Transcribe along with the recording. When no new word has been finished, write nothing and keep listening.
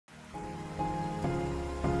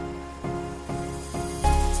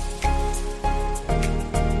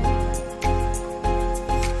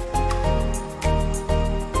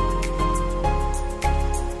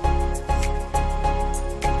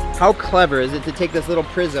How clever is it to take this little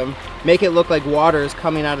prism, make it look like water is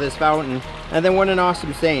coming out of this fountain, and then what an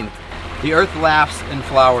awesome stain. The earth laughs and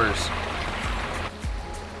flowers.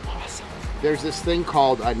 Awesome. There's this thing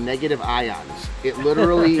called negative ions. It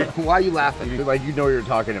literally, why are you laughing? Like you know what you're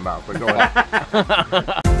talking about, but go ahead.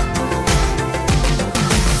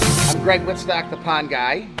 I'm Greg Wittstock, the pond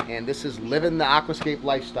guy, and this is Living the Aquascape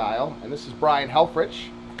Lifestyle, and this is Brian Helfrich,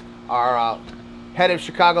 our head of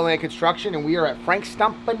Chicagoland Construction, and we are at Frank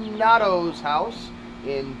Stampanato's house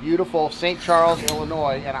in beautiful St. Charles,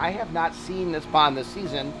 Illinois. And I have not seen this pond this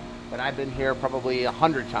season, but I've been here probably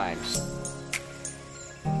 100 times.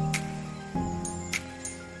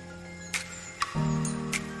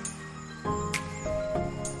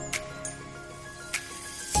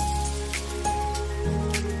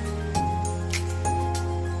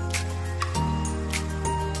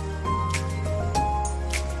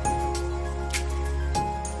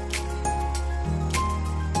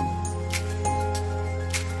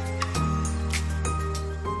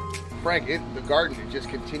 Frank, the garden, it just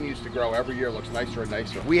continues to grow. Every year it looks nicer and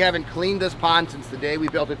nicer. We haven't cleaned this pond since the day we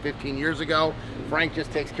built it 15 years ago. Frank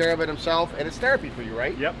just takes care of it himself, and it's therapy for you,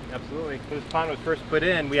 right? Yep, absolutely. When this pond was first put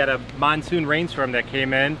in, we had a monsoon rainstorm that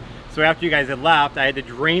came in. So after you guys had left, I had to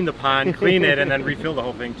drain the pond, clean it, and then refill the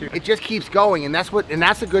whole thing too. It just keeps going, and that's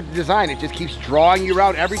a good design. It just keeps drawing you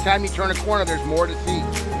out. Every time you turn a corner, there's more to see.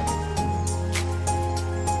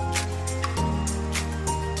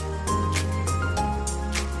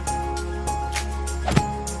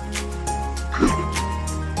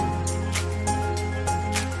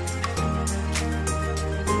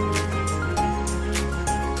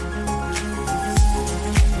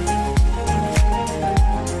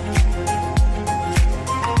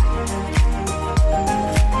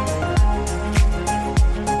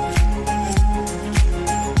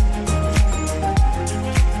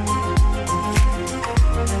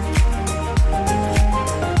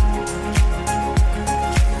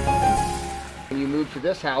 To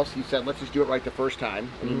this house, you said, let's just do it right the first time.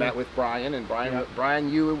 And you met with Brian, and Brian,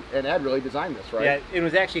 you and Ed really designed this, right? Yeah, it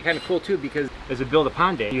was actually kind of cool too, because as a Build a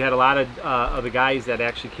Pond Day, you had a lot of the guys that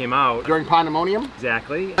actually came out. During Pondemonium?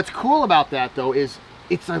 Exactly. What's cool about that, though, is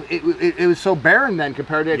it was so barren then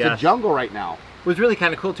compared to it's a jungle right now. It was really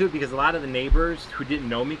kind of cool too, because a lot of the neighbors who didn't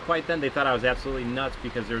know me quite then, they thought I was absolutely nuts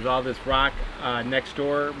because there's all this rock next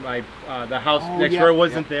door. The house next door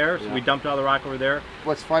wasn't there, so we dumped all the rock over there.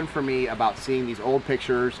 What's fun for me about seeing these old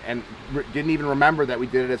pictures, and didn't even remember that we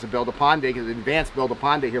did it as a Build a Pond Day, because advanced Build a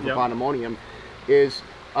Pond Day here for Pondemonium, is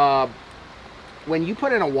when you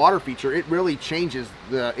put in a water feature, it really changes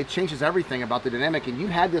everything about the dynamic. And you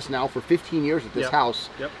had this now for 15 years at this house.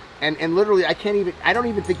 And literally, I don't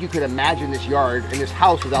even think you could imagine this yard and this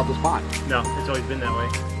house without this pond. No, it's always been that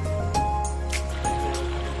way.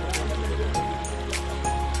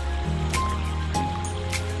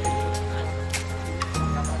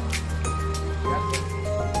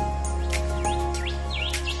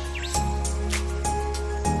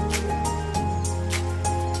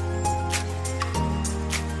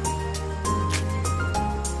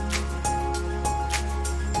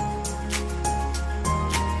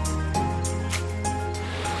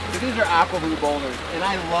 These are aqua blue boulders, and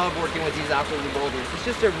I love working with these aqua blue boulders. It's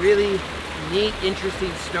just a really neat,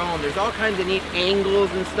 interesting stone. There's all kinds of neat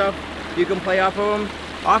angles and stuff you can play off of them.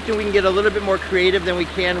 Often we can get a little bit more creative than we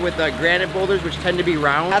can with granite boulders, which tend to be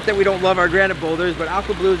round. Not that we don't love our granite boulders, but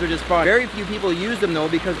aqua blues are just fun. Very few people use them though,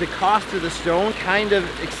 because the cost of the stone kind of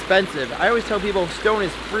expensive. I always tell people stone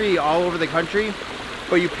is free all over the country,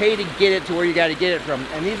 but you pay to get it to where you got to get it from.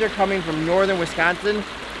 And these are coming from northern Wisconsin,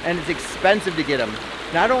 and it's expensive to get them.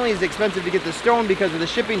 Not only is it expensive to get the stone because of the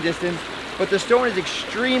shipping distance, but the stone is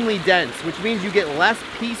extremely dense, which means you get less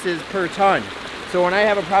pieces per ton. So when I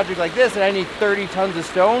have a project like this and I need 30 tons of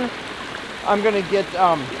stone, I'm gonna get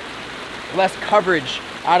less coverage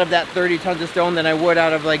out of that 30 tons of stone than I would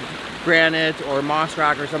out of like granite or moss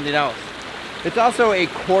rock or something else. It's also a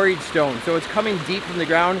quarried stone, so it's coming deep from the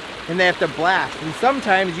ground and they have to blast. And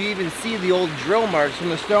sometimes you even see the old drill marks from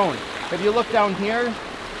the stone. If you look down here,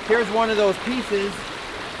 here's one of those pieces.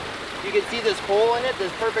 You can see this hole in it,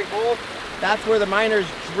 this perfect hole. That's where the miners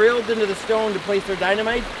drilled into the stone to place their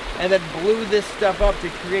dynamite and then blew this stuff up to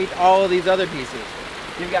create all of these other pieces.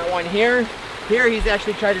 You've got one here. Here he's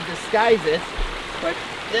actually tried to disguise it, but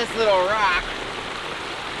this little rock,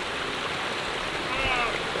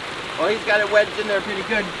 well, he's got it wedged in there pretty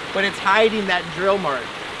good, but it's hiding that drill mark.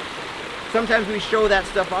 Sometimes we show that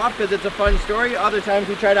stuff off because it's a fun story. Other times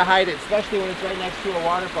we try to hide it, especially when it's right next to a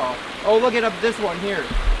waterfall. Oh, look at this one here.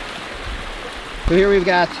 So here we've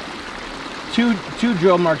got two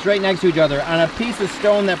drill marks right next to each other on a piece of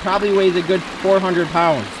stone that probably weighs a good 400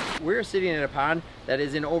 pounds. We're sitting in a pond that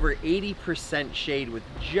is in over 80% shade with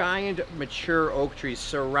giant mature oak trees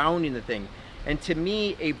surrounding the thing. And to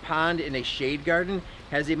me, a pond in a shade garden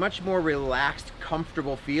has a much more relaxed,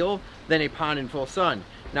 comfortable feel than a pond in full sun.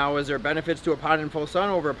 Now, is there benefits to a pond in full sun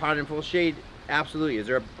over a pond in full shade? Absolutely. Is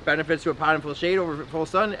there benefits to a pond in full shade over full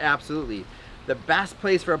sun? Absolutely. The best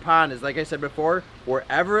place for a pond is, like I said before,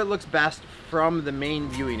 wherever it looks best from the main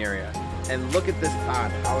viewing area. And look at this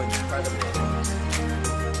pond, how incredible it is.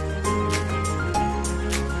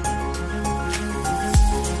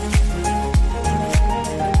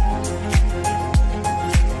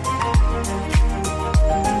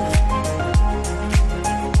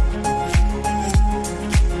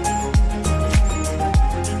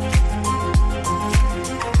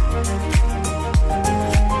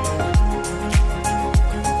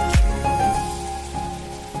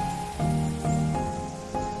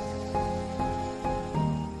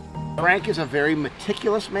 Frank is a very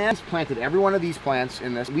meticulous man. He's planted every one of these plants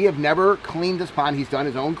in this. We have never cleaned this pond. He's done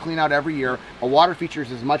his own clean out every year. A water feature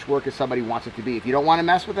is as much work as somebody wants it to be. If you don't want to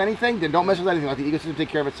mess with anything, then don't mess with anything. Let the ecosystem take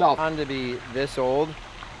care of itself. Pond to be this old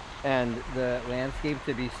and the landscape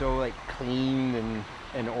to be so like clean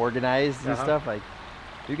and organized and stuff, like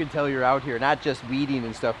you can tell you're out here not just weeding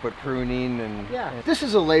and stuff, but pruning and This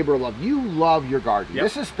is a labor of love. You love your garden.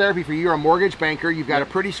 This is therapy for you. You're a mortgage banker. You've got a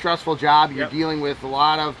pretty stressful job. You're dealing with a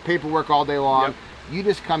lot of paperwork all day long. You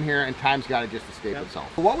just come here and time's got to just escape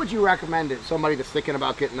itself. What would you recommend to somebody that's thinking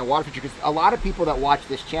about getting a water feature? Because a lot of people that watch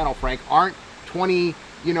this channel, Frank, aren't 20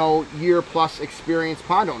 year plus experienced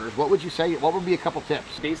pond owners. What would you say? What would be a couple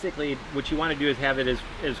tips? Basically, what you want to do is have it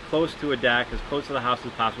as close to a deck, as close to the house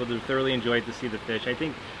as possible to thoroughly enjoy it, to see the fish. I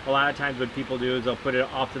think a lot of times what people do is they'll put it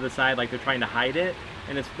off to the side like they're trying to hide it,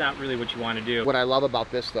 and it's not really what you want to do. What I love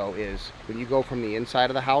about this though is when you go from the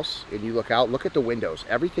inside of the house and you look out, look at the windows.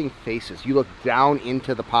 Everything faces. You look down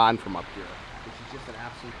into the pond from up here. Just an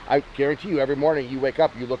absolute, I guarantee you, every morning you wake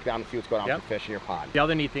up, you look down and see what's going on with the fish in your pond. The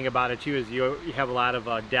other neat thing about it too is you have a lot of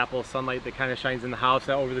dapple sunlight that kind of shines in the house.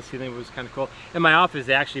 That over the ceiling was kind of cool. And my office is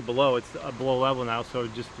actually below. It's below level now, so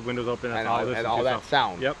just the windows open. That's And all that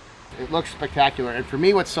sound. Yep. It looks spectacular. And for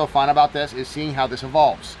me, what's so fun about this is seeing how this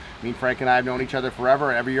evolves. I mean, Frank and I have known each other forever,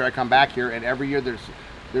 and every year I come back here, and every year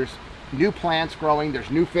there's new plants growing,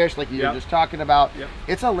 there's new fish like you were just talking about.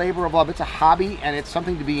 It's a labor of love. It's a hobby, and it's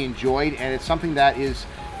something to be enjoyed, and it's something that is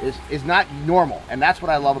not normal, and that's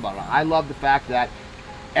what I love about it. I love the fact that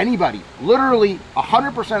anybody, literally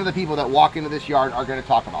 100% of the people that walk into this yard are going to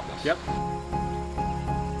talk about this. Yep.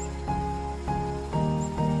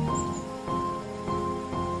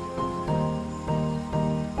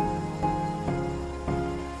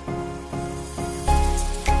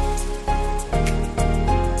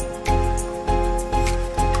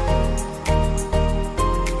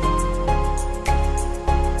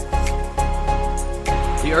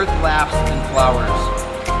 the earth laughs and flowers.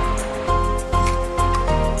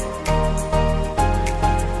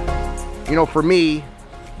 You know, for me,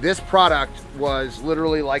 this product was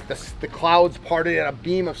literally like the clouds parted and a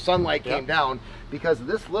beam of sunlight came down, because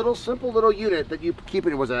this little simple little unit that you keep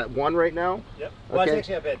it, was at 1 right now? Yep. Well, it's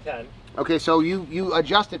actually up at 10. Okay, so you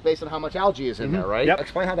adjust it based on how much algae is in there, right? Yep.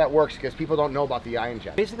 Explain how that works, because people don't know about the ion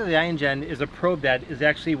gen. Basically, the ion gen is a probe that is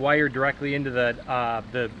actually wired directly into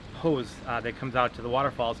the hose that comes out to the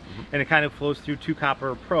waterfalls, and it kind of flows through 2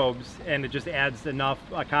 copper probes, and it just adds enough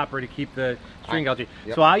copper to keep the string algae.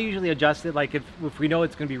 So I usually adjust it, like if we know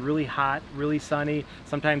it's going to be really hot, really sunny,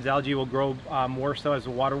 sometimes algae will grow more so as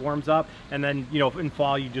the water warms up, and then, you know, in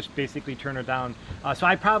fall you just basically turn it down. So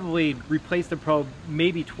I probably replace the probe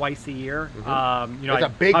maybe twice a year. You know, it's a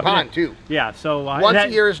big pond too. Yeah, so once a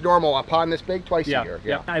year is normal. A pond this big, twice a year.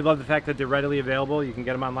 Yeah, I love the fact that they're readily available. You can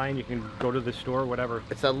get them online, you can go to the store, whatever.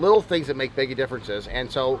 It's the little things that make big differences,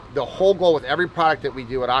 and so the whole goal with every product that we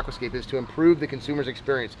do at Aquascape is to improve the consumer's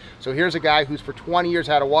experience. So here's a guy who's for 20 years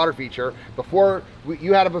had a water feature. Before we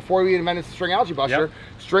invented the string algae buster.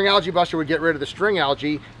 String algae buster would get rid of the string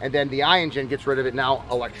algae, and then the ion gen gets rid of it now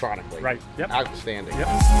electronically. Right. Yep. Outstanding.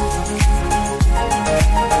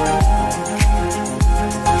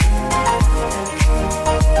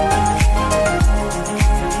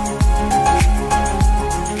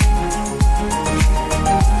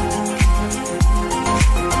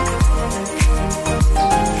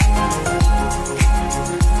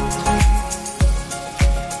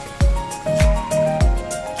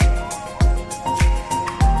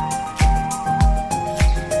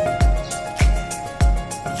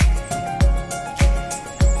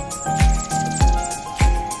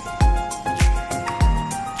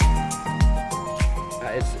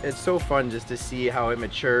 it's so fun just to see how it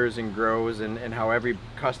matures and grows, and how every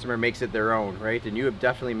customer makes it their own, right? And you have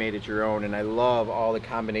definitely made it your own, and I love all the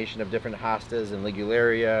combination of different hostas and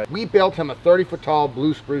ligularia. We built him a 30-foot tall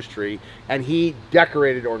blue spruce tree, and he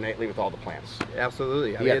decorated ornately with all the plants.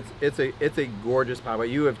 Absolutely. I mean, it's a gorgeous pond, but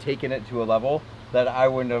you have taken it to a level that I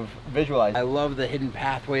wouldn't have visualized. I love the hidden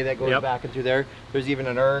pathway that goes back into there. There's even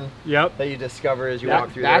an urn that you discover as you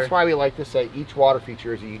walk through there. That's why we like to say each water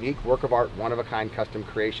feature is a unique work of art, one-of-a-kind custom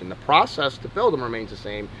creation. The process to build them remains the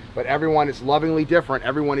same, but everyone is lovingly different.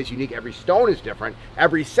 Everyone is unique. Every stone is different.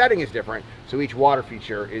 Every setting is different. So each water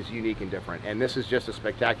feature is unique and different. And this is just a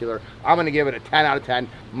spectacular. I'm going to give it a 10 out of 10.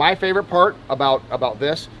 My favorite part about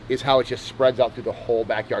this is how it just spreads out through the whole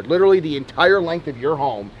backyard. Literally the entire length of your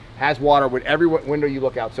home has water with every window you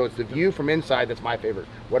look out, so it's the view from inside that's my favorite.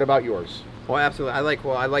 What about yours? Well, absolutely.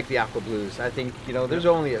 I like the aqua blues. I think, you know, there's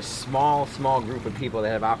only a small group of people that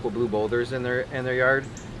have aqua blue boulders in their yard,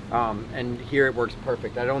 and here it works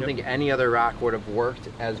perfect. I don't think any other rock would have worked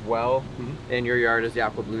as well in your yard as the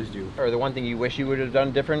aqua blues do. Or the one thing you wish you would have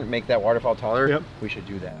done different, make that waterfall taller. We should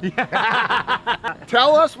do that.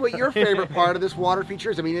 Tell us what your favorite part of this water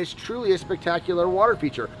feature is. I mean, it's truly a spectacular water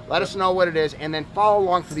feature. Let us know what it is, and then follow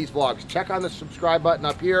along for these vlogs. Check on the subscribe button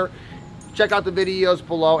up here. Check out the videos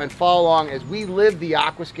below and follow along as we live the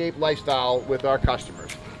aquascape lifestyle with our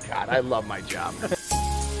customers. God, I love my job.